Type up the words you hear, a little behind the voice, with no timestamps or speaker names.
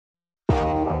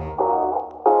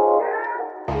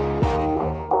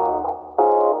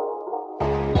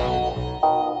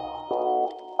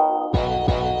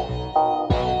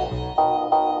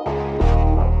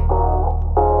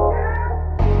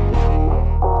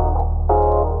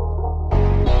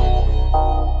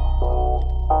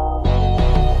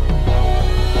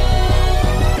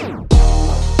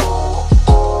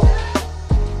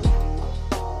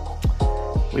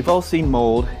all seen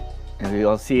mold, and we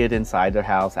all see it inside the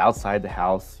house, outside the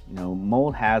house.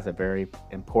 Mold has a very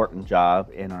important job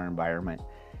in our environment.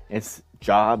 Its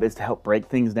job is to help break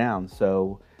things down.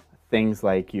 So things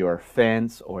like your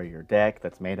fence or your deck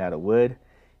that's made out of wood,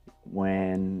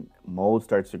 when mold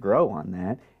starts to grow on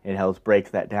that, it helps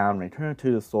break that down, return it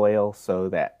to the soil so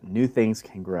that new things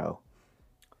can grow.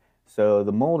 So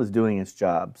the mold is doing its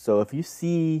job. So if you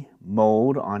see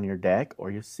mold on your deck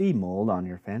or you see mold on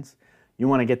your fence, you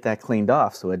want to get that cleaned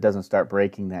off so it doesn't start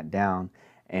breaking that down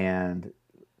and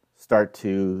start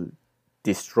to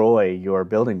destroy your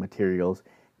building materials,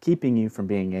 keeping you from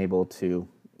being able to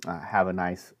have a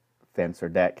nice fence or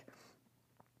deck.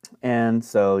 And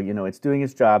so, it's doing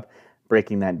its job,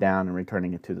 breaking that down and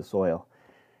returning it to the soil.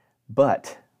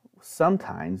 But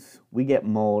sometimes we get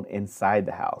mold inside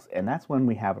the house, and that's when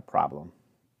we have a problem.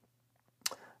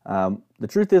 The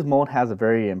truth is, mold has a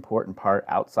very important part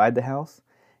outside the house.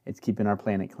 It's keeping our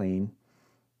planet clean.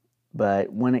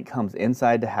 But when it comes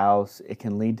inside the house, it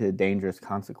can lead to dangerous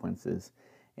consequences.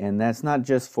 And that's not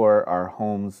just for our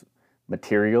home's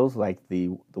materials, like the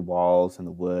walls and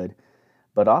the wood,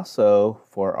 but also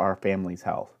for our family's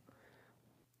health.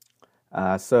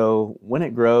 So when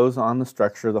it grows on the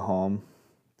structure of the home,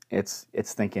 it's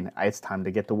thinking, it's time to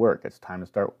get to work. It's time to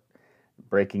start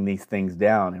breaking these things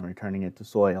down and returning it to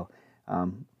soil.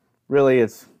 Really,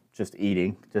 it's just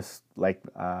eating, just like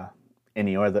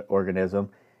any other organism.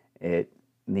 It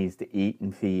needs to eat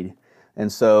and feed. And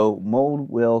so mold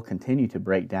will continue to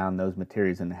break down those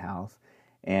materials in the house,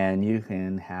 and you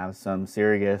can have some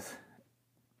serious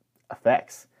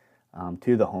effects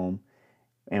to the home,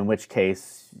 in which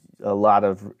case a lot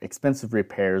of expensive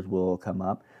repairs will come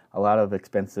up, a lot of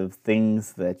expensive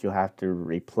things that you'll have to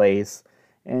replace,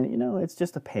 and it's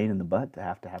just a pain in the butt to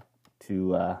have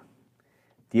to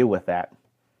deal with that.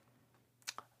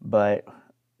 But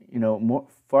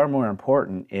far more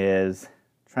important is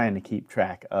trying to keep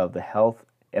track of the health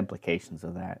implications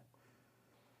of that.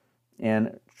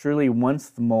 And truly, once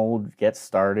the mold gets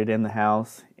started in the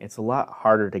house, it's a lot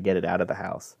harder to get it out of the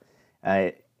house.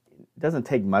 It doesn't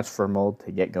take much for mold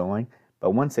to get going,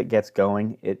 but once it gets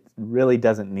going, it really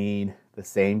doesn't need the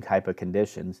same type of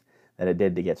conditions that it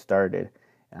did to get started.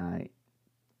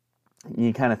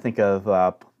 You kind of think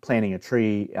of planting a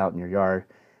tree out in your yard.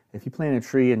 If you plant a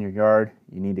tree in your yard,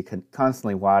 you need to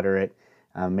constantly water it,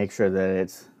 make sure that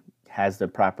it has the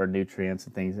proper nutrients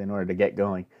and things in order to get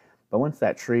going. But once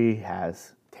that tree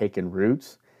has taken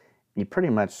roots, you pretty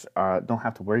much don't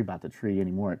have to worry about the tree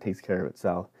anymore. It takes care of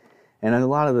itself. And a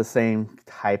lot of the same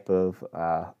type of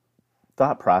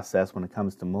thought process when it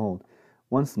comes to mold.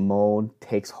 Once mold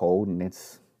takes hold and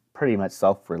it's pretty much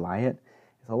self-reliant,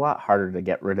 it's a lot harder to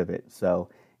get rid of it. So,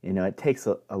 it takes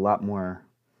a lot more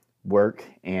work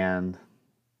and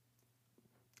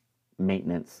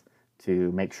maintenance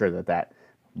to make sure that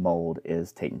mold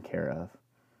is taken care of.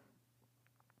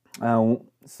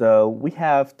 So we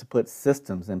have to put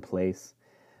systems in place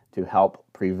to help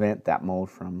prevent that mold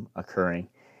from occurring.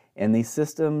 And these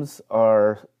systems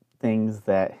are things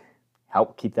that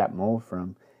help keep that mold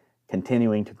from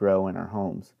continuing to grow in our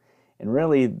homes. And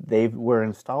really, they were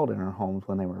installed in our homes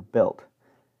when they were built.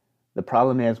 The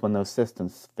problem is when those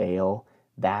systems fail,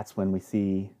 that's when we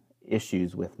see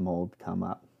issues with mold come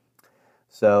up.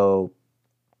 So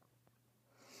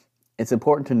it's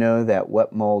important to know that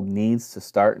what mold needs to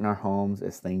start in our homes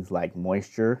is things like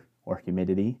moisture or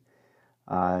humidity.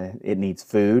 It needs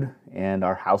food, and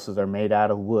our houses are made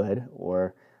out of wood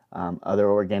or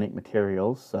other organic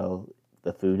materials, so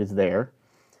the food is there.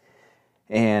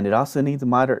 And it also needs a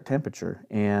moderate temperature,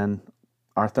 and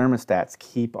our thermostats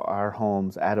keep our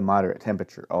homes at a moderate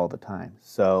temperature all the time.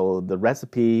 So the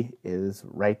recipe is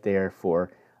right there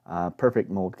for perfect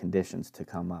mold conditions to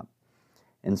come up.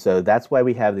 And so that's why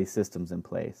we have these systems in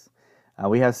place.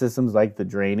 We have systems like the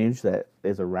drainage that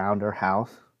is around our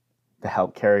house to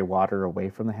help carry water away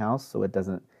from the house so it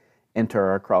doesn't enter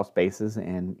our crawl spaces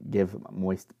and give a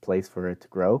moist place for it to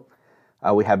grow.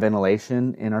 We have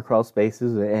ventilation in our crawl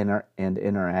spaces and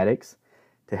in our attics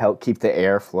to help keep the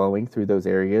air flowing through those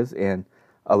areas and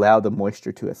allow the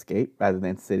moisture to escape rather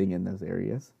than sitting in those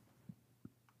areas.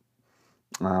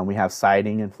 We have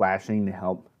siding and flashing to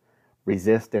help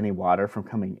resist any water from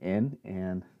coming in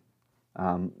and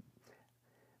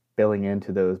spilling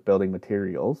into those building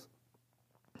materials.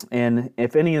 And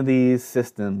if any of these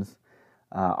systems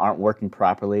aren't working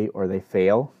properly or they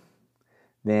fail,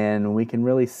 then we can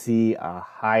really see a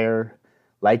higher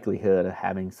likelihood of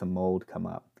having some mold come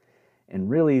up. And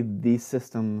really, these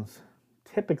systems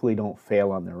typically don't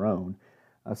fail on their own.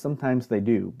 Sometimes they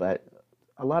do, but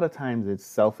a lot of times it's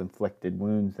self-inflicted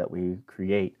wounds that we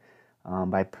create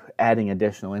by adding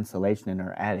additional insulation in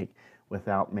our attic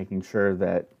without making sure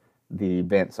that the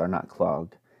vents are not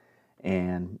clogged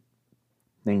and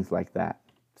things like that.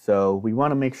 So we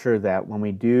want to make sure that when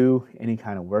we do any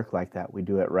kind of work like that, we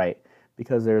do it right,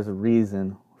 because there's a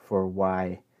reason for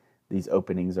why these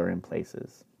openings are in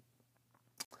places.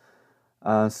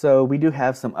 So we do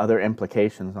have some other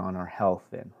implications on our health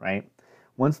then, right?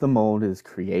 Once the mold is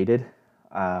created,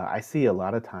 I see a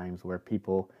lot of times where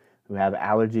people who have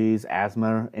allergies,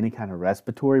 asthma, any kind of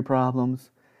respiratory problems,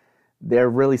 they're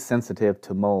really sensitive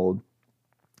to mold.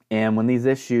 And when these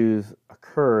issues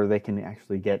occur, they can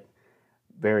actually get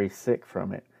very sick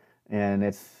from it. And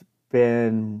it's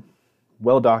been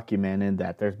well documented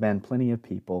that there's been plenty of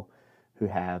people who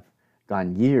have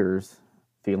gone years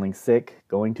feeling sick,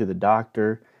 going to the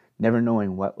doctor, never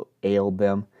knowing what ailed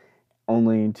them,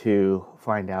 only to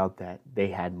find out that they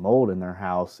had mold in their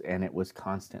house and it was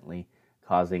constantly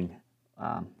causing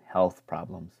health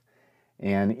problems.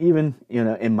 And even,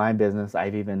 in my business,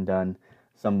 I've even done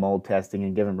some mold testing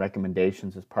and given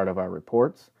recommendations as part of our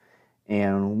reports.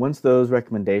 And once those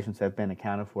recommendations have been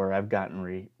accounted for, I've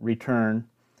gotten return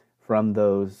from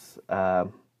those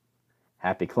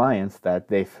happy clients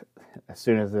that as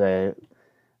soon as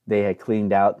they had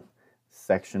cleaned out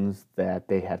sections, that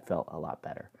they had felt a lot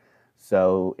better.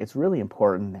 So it's really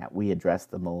important that we address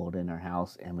the mold in our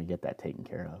house and we get that taken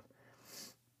care of.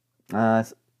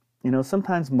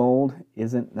 Sometimes mold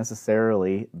isn't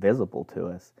necessarily visible to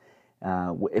us.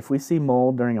 If we see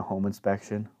mold during a home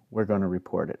inspection, we're going to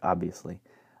report it, obviously,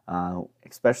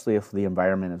 especially if the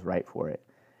environment is right for it.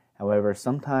 However,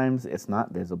 sometimes it's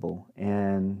not visible,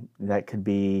 and that could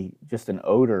be just an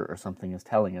odor or something is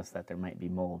telling us that there might be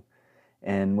mold,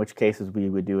 in which cases we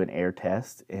would do an air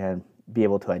test and be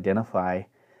able to identify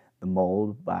the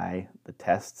mold by the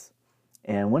tests.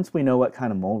 And once we know what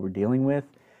kind of mold we're dealing with,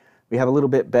 we have a little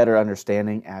bit better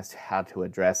understanding as to how to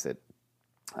address it.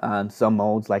 Some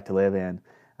molds like to live in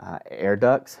air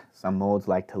ducts. Some molds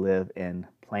like to live in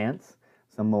plants.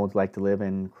 Some molds like to live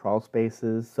in crawl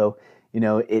spaces. So,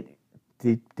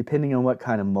 depending on what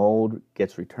kind of mold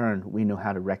gets returned, we know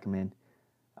how to recommend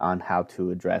on how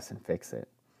to address and fix it.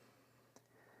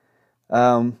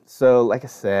 So like I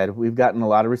said, we've gotten a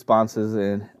lot of responses,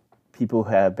 and people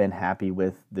have been happy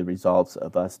with the results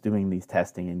of us doing these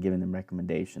testing and giving them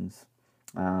recommendations.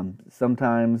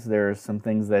 Sometimes there's some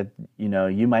things that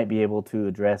you might be able to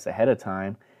address ahead of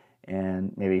time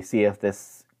and maybe see if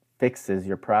this fixes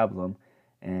your problem,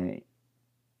 and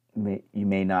you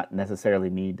may not necessarily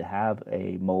need to have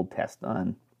a mold test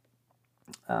done.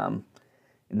 And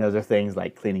those are things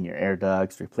like cleaning your air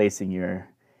ducts, replacing your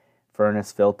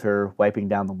furnace filter, wiping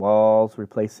down the walls,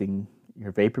 replacing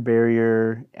your vapor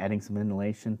barrier, adding some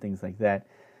insulation, things like that.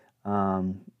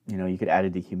 You could add a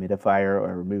dehumidifier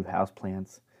or remove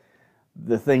houseplants.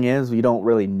 The thing is, you don't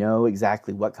really know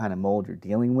exactly what kind of mold you're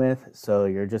dealing with, so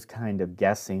you're just kind of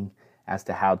guessing as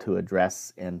to how to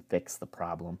address and fix the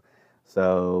problem.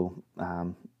 So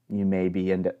you may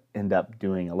end up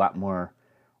doing a lot more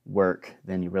work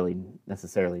than you really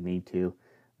necessarily need to,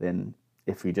 than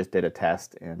if we just did a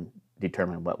test and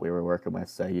determined what we were working with,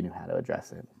 so you knew how to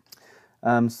address it.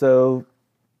 So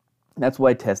that's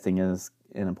why testing is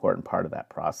an important part of that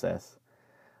process.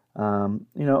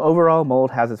 Overall,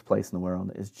 mold has its place in the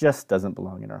world. It just doesn't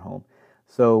belong in our home.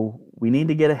 So we need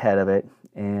to get ahead of it,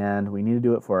 and we need to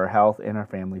do it for our health and our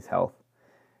family's health,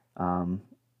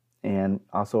 and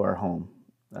also our home.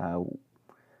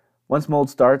 Once mold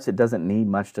starts, it doesn't need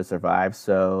much to survive,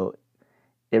 so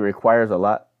it requires a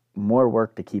lot more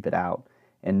work to keep it out.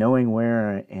 And knowing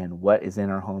where and what is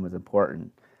in our home is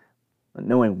important. But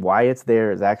knowing why it's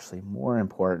there is actually more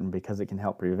important, because it can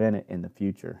help prevent it in the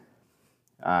future.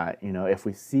 If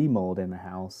we see mold in the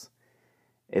house,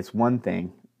 it's one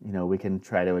thing. We can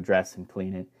try to address and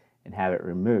clean it and have it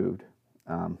removed.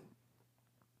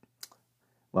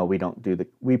 Well,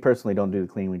 we personally don't do the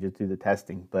cleaning, we just do the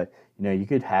testing. But, you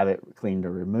could have it cleaned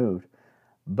or removed.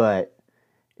 But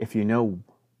if you know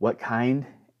what kind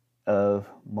of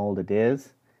mold it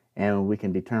is, and we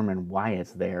can determine why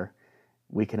it's there,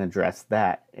 we can address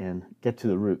that and get to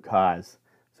the root cause.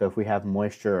 So if we have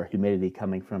moisture or humidity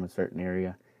coming from a certain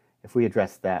area, if we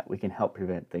address that, we can help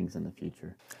prevent things in the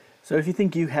future. So if you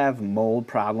think you have mold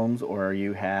problems or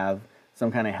you have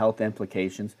some kind of health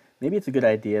implications, maybe it's a good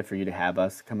idea for you to have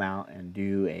us come out and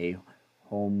do a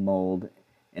home mold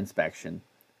inspection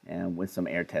and with some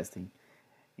air testing.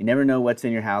 You never know what's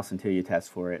in your house until you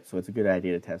test for it, so it's a good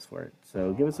idea to test for it.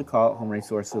 So give us a call at Home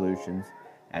Resource Solutions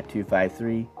at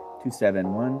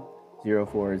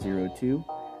 253-271-0402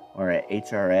 or at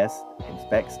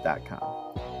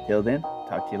hrinspects.com. Till then,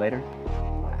 talk to you later.